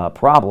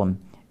problem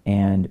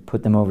and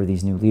put them over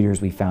these new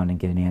liters we found and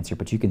get an answer.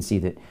 But you can see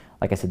that,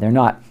 like I said, they're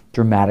not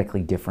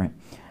dramatically different.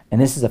 And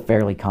this is a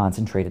fairly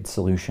concentrated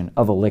solution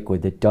of a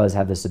liquid that does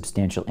have a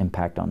substantial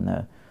impact on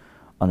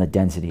the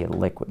density of the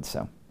liquid.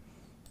 So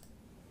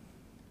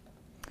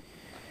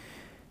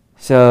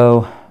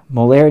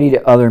molarity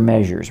to other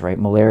measures, right?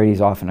 Molarity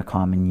is often a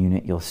common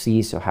unit you'll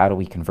see, so how do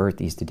we convert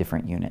these to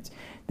different units?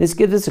 This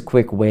gives us a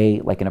quick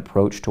way, like an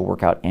approach to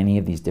work out any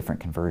of these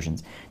different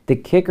conversions. The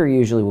kicker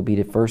usually will be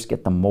to first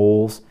get the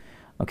moles,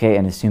 okay,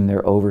 and assume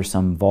they're over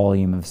some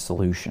volume of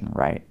solution,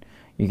 right?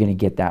 You're going to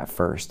get that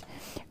first.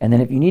 And then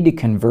if you need to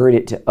convert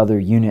it to other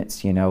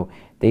units, you know,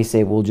 they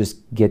say we'll just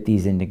get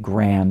these into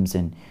grams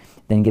and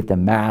then get the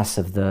mass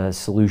of the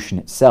solution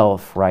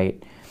itself,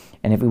 right?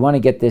 And if we want to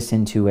get this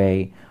into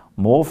a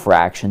mole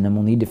fraction, then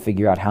we'll need to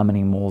figure out how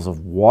many moles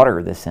of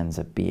water this ends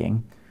up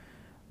being,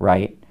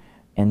 right?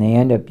 And they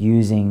end up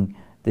using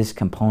this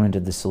component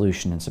of the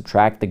solution and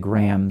subtract the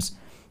grams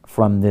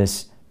from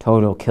this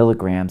total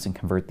kilograms and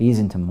convert these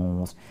into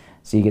moles.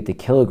 So you get the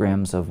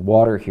kilograms of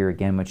water here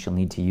again, which you'll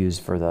need to use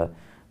for the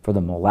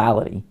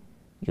molality.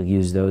 You'll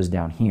use those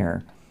down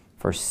here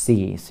for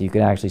C. So you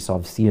could actually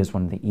solve C as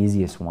one of the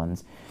easiest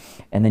ones.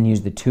 And then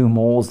use the 2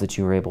 moles that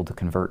you were able to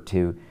convert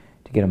to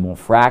get a mole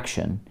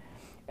fraction.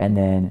 And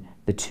then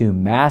the 2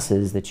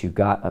 masses that you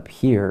got up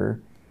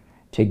here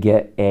to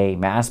get a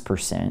mass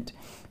percent.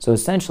 So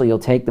essentially you'll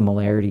take the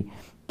molarity,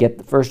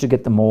 first you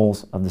get the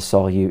moles of the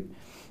solute,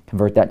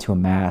 convert that to a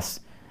mass,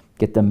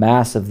 get the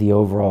mass of the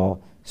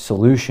overall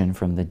solution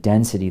from the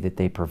density that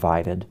they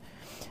provided,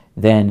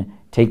 then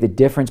take the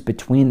difference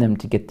between them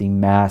to get the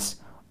mass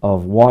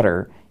of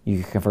water.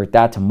 You can convert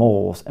that to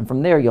moles, and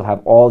from there you'll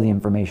have all the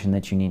information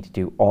that you need to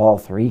do all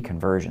 3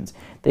 conversions.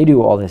 They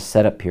do all this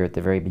setup here at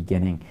the very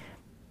beginning,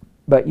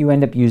 but you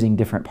end up using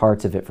different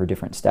parts of it for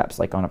different steps.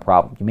 Like on a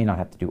problem, you may not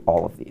have to do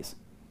all of these.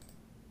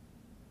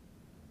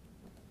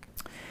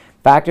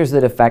 Factors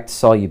that affect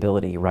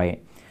solubility,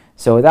 right?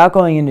 So without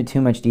going into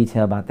too much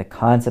detail about the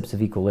concepts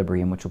of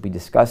equilibrium, which will be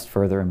discussed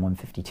further in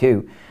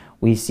 152,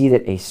 we see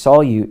that a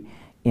solute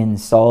in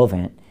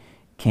solvent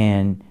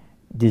can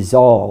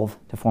dissolve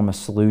to form a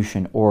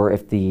solution, or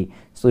if the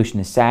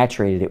solution is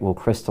saturated, it will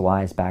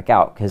crystallize back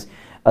out, because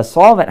a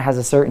solvent has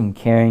a certain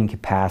carrying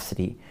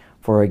capacity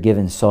for a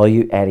given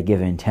solute at a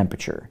given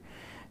temperature.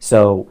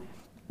 So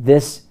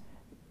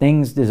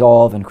things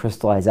dissolve and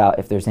crystallize out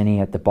if there's any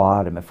at the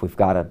bottom. If we've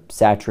got a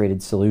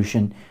saturated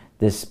solution,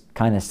 this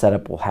kind of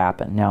setup will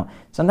happen. Now,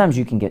 sometimes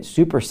you can get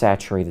super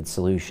saturated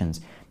solutions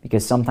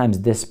because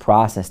sometimes this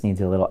process needs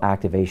a little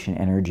activation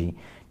energy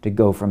to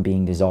go from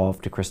being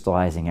dissolved to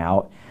crystallizing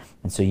out.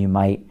 And so you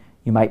might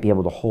you might be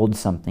able to hold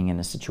something in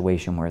a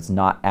situation where it's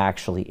not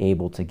actually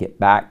able to get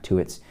back to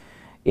its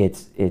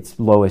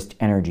lowest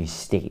energy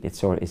state, its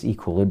sort of its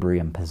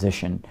equilibrium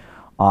position,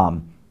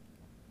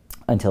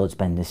 until it's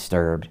been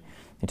disturbed.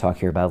 They talk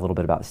here about a little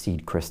bit about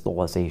seed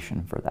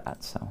crystallization for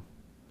that. So,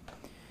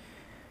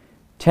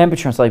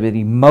 temperature and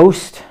solubility,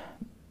 most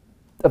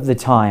of the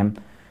time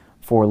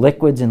for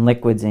liquids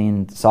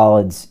and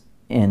solids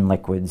in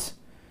liquids,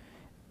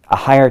 a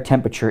higher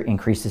temperature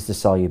increases the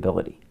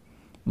solubility.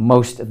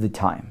 Most of the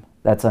time.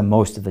 That's a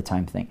most of the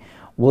time thing.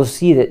 We'll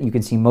see that you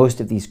can see most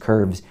of these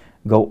curves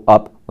go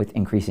up with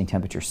increasing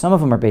temperature. Some of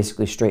them are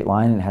basically straight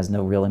line and it has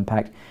no real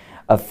impact.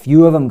 A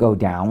few of them go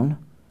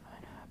down,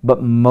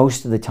 but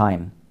most of the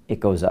time it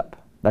goes up.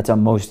 That's a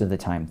most of the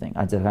time thing.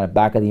 At the kind of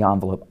back of the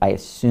envelope, I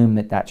assume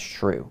that that's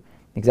true.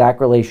 The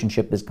exact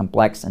relationship is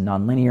complex and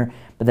nonlinear,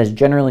 but that's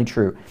generally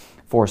true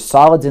for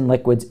solids and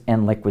liquids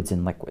and liquids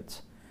and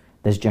liquids.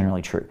 That's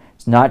generally true.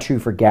 It's not true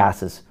for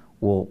gases.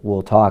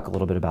 We'll talk a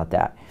little bit about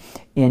that.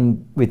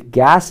 With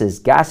gases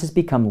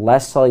become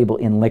less soluble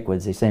in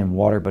liquids. They say in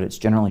water, but it's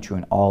generally true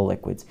in all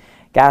liquids.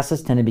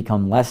 Gases tend to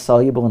become less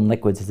soluble in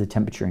liquids as the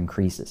temperature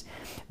increases.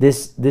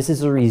 This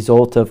is a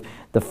result of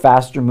the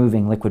faster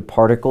moving liquid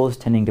particles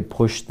tending to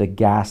push the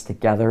gas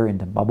together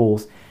into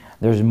bubbles.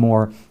 There's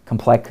more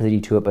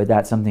complexity to it, but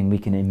that's something we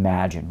can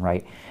imagine,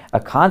 right? A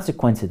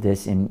consequence of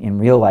this in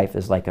real life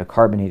is like a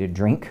carbonated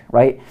drink,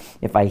 right?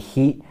 If I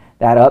heat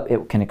that up,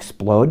 it can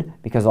explode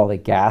because all the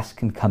gas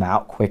can come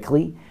out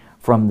quickly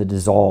from the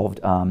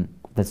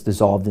that's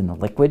dissolved in the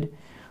liquid.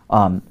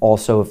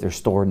 Also, if they're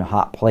stored in a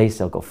hot place,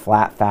 they'll go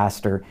flat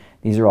faster.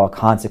 These are all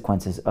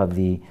consequences of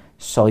the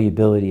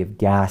solubility of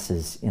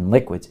gases in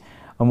liquids.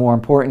 A more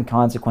important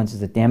consequence is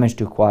the damage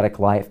to aquatic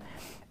life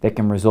that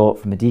can result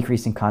from a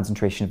decrease in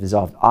concentration of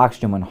dissolved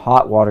oxygen when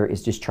hot water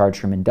is discharged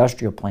from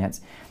industrial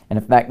plants, an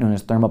effect known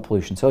as thermal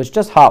pollution. So it's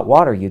just hot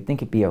water, you'd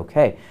think it'd be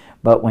okay.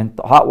 But when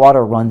the hot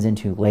water runs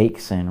into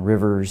lakes and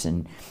rivers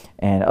and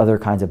other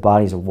kinds of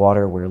bodies of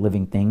water where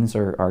living things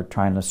are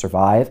trying to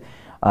survive,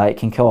 it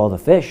can kill all the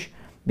fish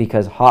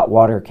because hot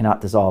water cannot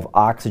dissolve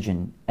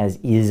oxygen as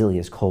easily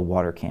as cold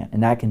water can.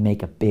 And that can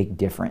make a big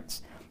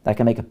difference. That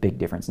can make a big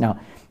difference. Now,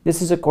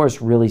 this is, of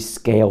course, really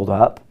scaled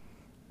up,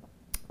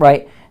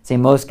 right? Say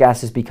most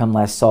gases become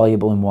less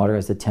soluble in water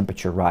as the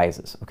temperature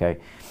rises, okay?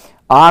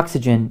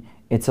 Oxygen,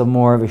 it's a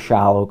more of a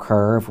shallow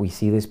curve. We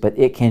see this, but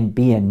it can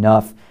be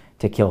enough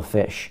to kill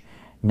fish.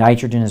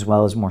 Nitrogen as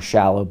well is more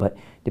shallow, but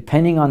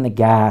depending on the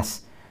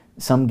gas,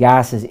 some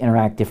gases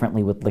interact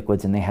differently with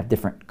liquids and they have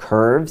different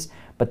curves,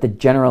 but the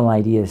general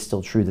idea is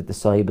still true that the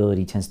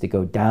solubility tends to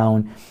go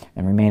down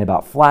and remain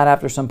about flat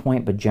after some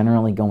point, but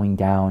generally going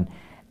down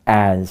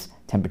as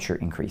temperature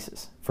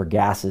increases for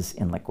gases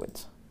in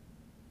liquids.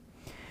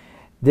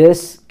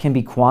 This can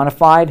be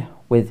quantified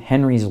with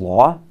Henry's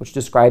law, which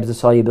describes the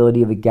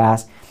solubility of a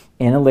gas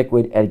in a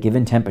liquid at a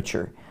given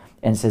temperature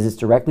and says it's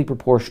directly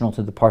proportional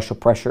to the partial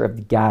pressure of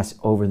the gas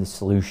over the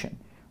solution,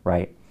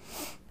 right?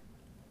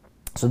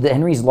 So the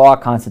Henry's law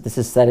constant, this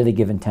is set at a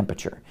given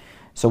temperature.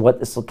 So what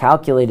this will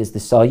calculate is the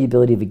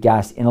solubility of a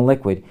gas in a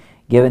liquid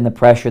given the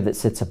pressure that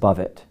sits above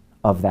it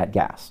of that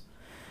gas.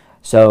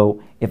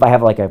 So if I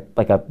have like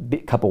a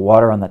big cup of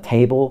water on the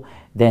table,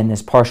 then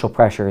this partial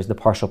pressure is the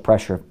partial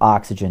pressure of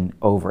oxygen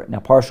over it.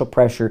 Now partial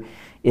pressure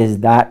is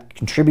that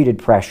contributed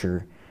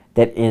pressure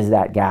that is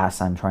that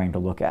gas I'm trying to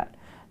look at.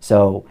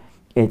 So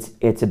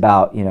it's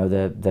about, you know,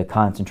 the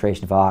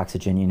concentration of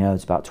oxygen, you know,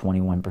 it's about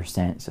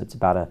 21%. So it's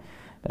about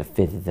a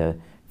fifth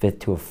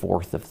to a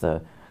fourth of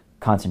the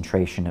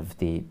concentration of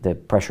the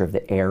pressure of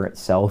the air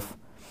itself.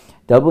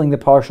 Doubling the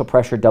partial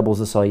pressure doubles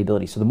the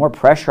solubility. So the more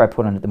pressure I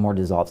put on it, the more it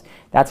dissolves.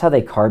 That's how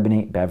they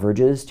carbonate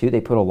beverages too.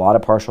 They put a lot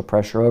of partial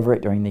pressure over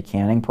it during the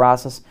canning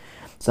process.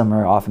 Some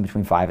are often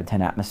between 5 and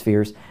 10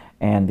 atmospheres.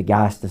 And the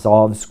gas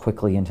dissolves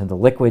quickly into the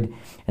liquid,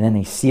 and then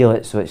they seal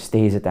it so it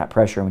stays at that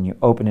pressure. When you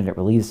open it, it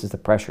releases the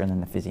pressure, and then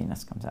the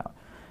fizziness comes out.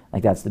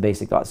 Like that's the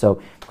basic thought. So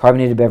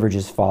carbonated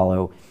beverages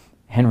follow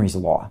Henry's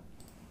law,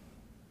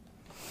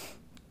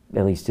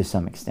 at least to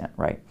some extent,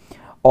 right?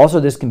 Also,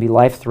 this can be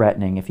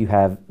life-threatening if you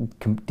have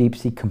deep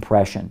sea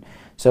compression.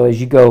 So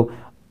as you go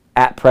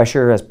at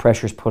pressure, as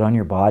pressure is put on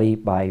your body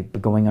by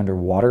going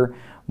underwater,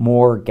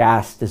 more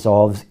gas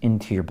dissolves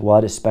into your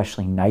blood,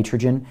 especially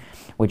nitrogen,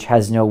 which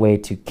has no way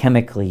to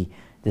chemically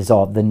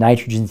dissolve. The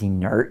nitrogen's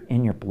inert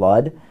in your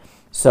blood,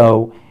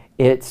 so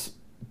its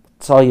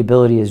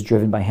solubility is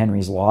driven by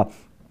Henry's law.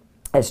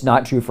 It's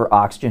not true for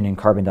oxygen and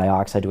carbon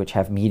dioxide, which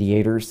have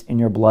mediators in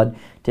your blood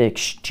to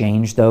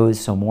exchange those,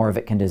 so more of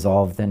it can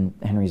dissolve than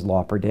Henry's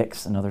law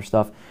predicts and other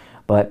stuff.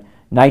 But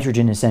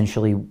nitrogen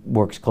essentially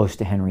works close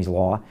to Henry's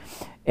law,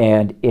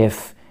 and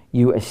if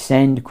you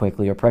ascend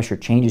quickly or pressure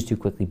changes too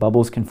quickly,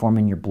 bubbles can form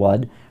in your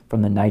blood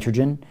from the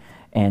nitrogen,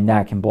 and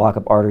that can block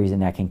up arteries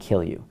and that can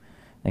kill you.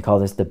 They call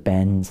this the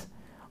bends,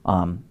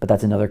 but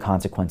that's another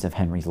consequence of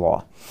Henry's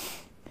law.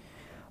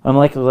 On a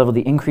molecular level,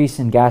 the increase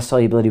in gas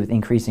solubility with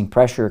increasing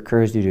pressure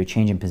occurs due to a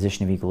change in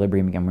position of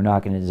equilibrium. Again, we're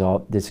not going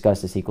to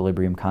discuss this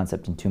equilibrium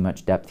concept in too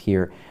much depth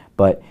here,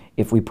 but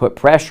if we put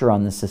pressure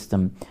on the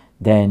system,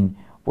 then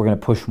we're going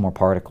to push more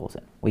particles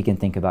in. We can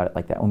think about it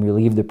like that. When we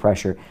relieve the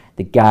pressure,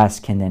 the gas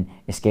can then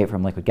escape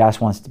from liquid. Gas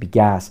wants to be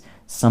gas.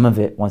 Some of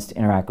it wants to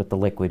interact with the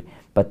liquid,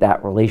 but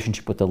that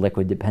relationship with the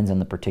liquid depends on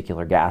the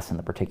particular gas and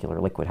the particular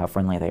liquid, how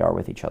friendly they are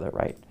with each other,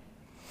 right?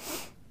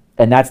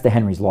 And that's the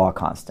Henry's law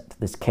constant.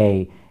 This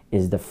K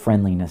is the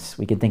friendliness.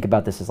 We can think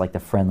about this as like the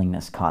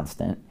friendliness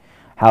constant.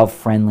 How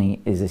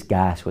friendly is this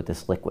gas with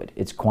this liquid?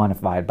 It's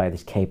quantified by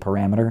this K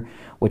parameter,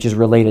 which is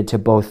related to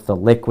both the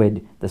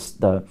liquid,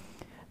 the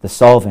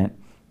solvent,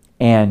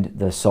 and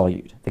the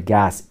solute, the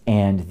gas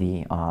and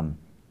the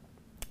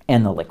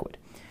liquid.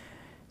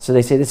 So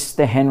they say this is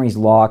the Henry's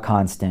law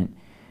constant,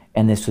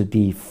 and this would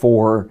be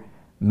for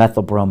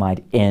methyl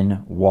bromide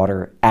in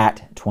water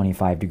at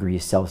 25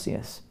 degrees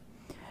Celsius.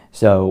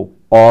 So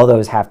all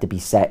those have to be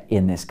set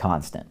in this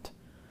constant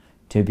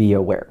to be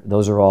aware.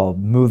 Those are all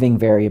moving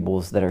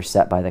variables that are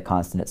set by the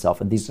constant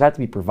itself. And these would have to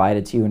be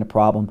provided to you in a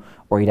problem,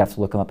 or you'd have to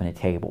look them up in a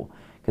table,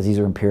 because these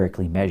are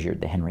empirically measured,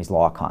 the Henry's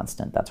law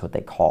constant. That's what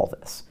they call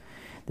this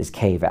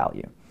K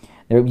value.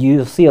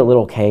 You'll see a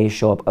little K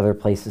show up other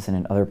places and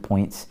in other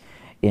points,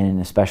 in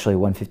especially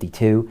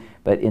 152,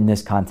 but in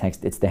this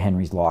context, it's the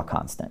Henry's law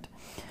constant.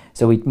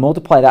 So we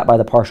multiply that by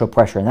the partial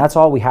pressure, and that's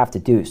all we have to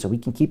do. So we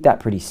can keep that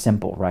pretty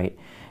simple, right?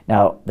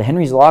 Now, the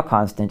Henry's law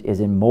constant is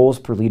in moles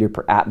per liter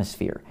per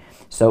atmosphere.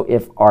 So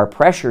if our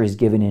pressure is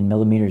given in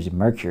millimeters of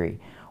mercury,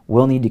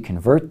 we'll need to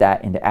convert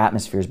that into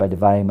atmospheres by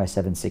dividing by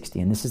 760.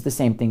 And this is the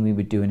same thing we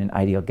would do in an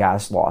ideal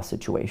gas law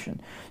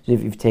situation. So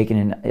if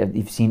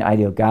you've seen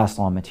ideal gas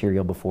law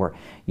material before,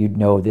 you'd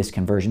know this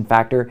conversion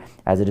factor,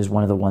 as it is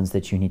one of the ones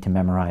that you need to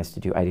memorize to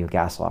do ideal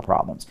gas law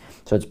problems.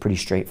 So it's pretty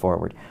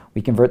straightforward.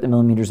 We convert the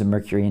millimeters of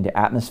mercury into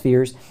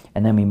atmospheres,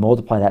 and then we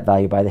multiply that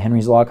value by the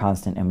Henry's law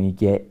constant, and we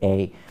get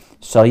a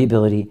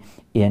solubility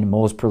in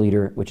moles per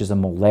liter, which is a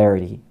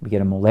molarity. We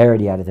get a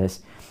molarity out of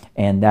this,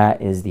 and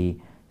that is the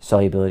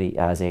solubility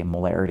as a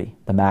molarity,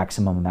 the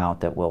maximum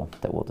amount that will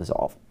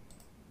dissolve.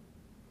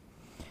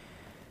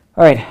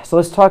 All right, so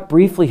let's talk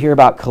briefly here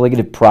about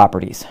colligative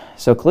properties.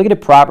 So colligative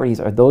properties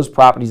are those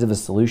properties of a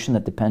solution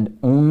that depend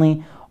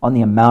only on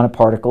the amount of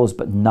particles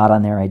but not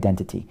on their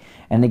identity.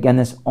 And again,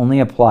 this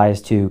only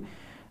applies to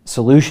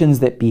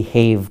solutions that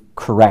behave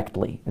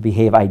correctly, that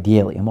behave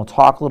ideally. And we'll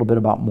talk a little bit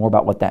more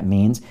about what that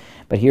means.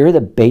 But here are the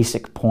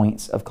basic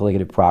points of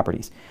colligative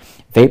properties: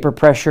 vapor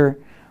pressure,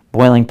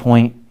 boiling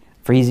point,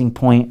 freezing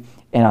point,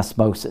 and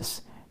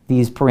osmosis.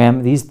 These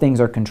things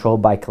are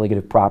controlled by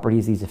colligative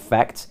properties, these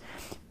effects.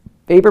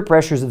 Vapor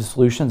pressures of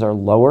solutions are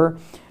lower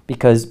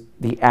because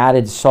the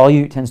added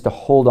solute tends to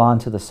hold on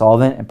to the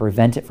solvent and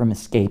prevent it from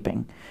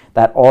escaping.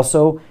 That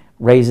also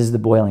raises the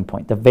boiling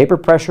point. The vapor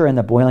pressure and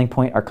the boiling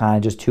point are kind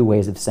of just two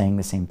ways of saying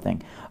the same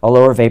thing. A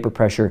lower vapor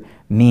pressure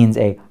means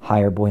a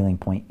higher boiling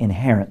point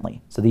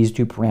inherently. So these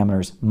two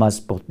parameters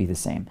must both be the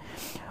same.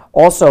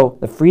 Also,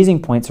 the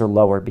freezing points are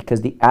lower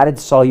because the added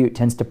solute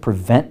tends to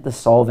prevent the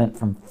solvent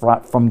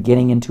from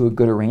getting into a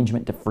good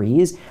arrangement to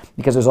freeze,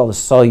 because there's all the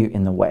solute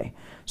in the way.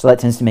 So that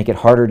tends to make it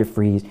harder to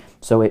freeze,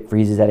 so it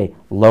freezes at a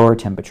lower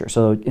temperature.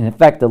 So in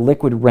effect, the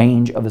liquid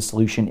range of a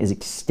solution is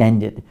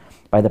extended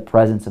by the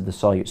presence of the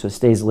solute, so it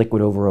stays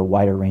liquid over a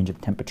wider range of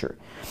temperature.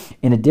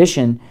 In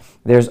addition,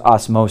 there's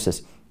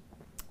osmosis.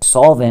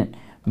 Solvent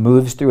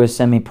moves through a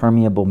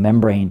semi-permeable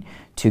membrane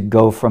to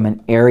go from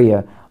an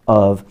area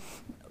of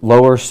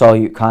lower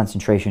solute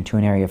concentration to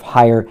an area of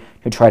higher,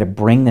 to try to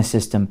bring the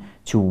system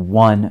to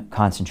one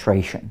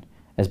concentration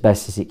as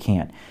best as it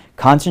can.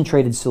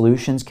 Concentrated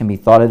solutions can be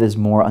thought of as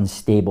more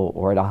unstable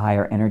or at a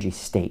higher energy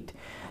state.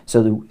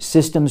 So the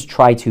systems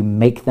try to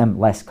make them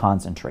less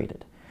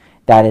concentrated.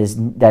 That is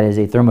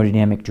a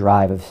thermodynamic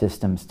drive of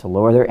systems to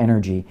lower their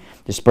energy,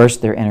 disperse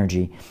their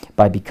energy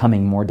by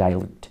becoming more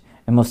dilute.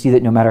 And we'll see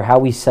that no matter how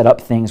we set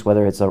up things,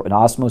 whether it's an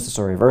osmosis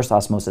or reverse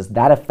osmosis,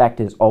 that effect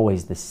is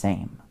always the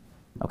same.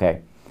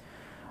 Okay?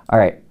 All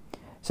right.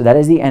 So that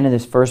is the end of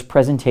this first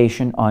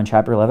presentation on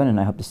Chapter 11, and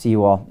I hope to see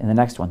you all in the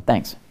next one.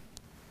 Thanks.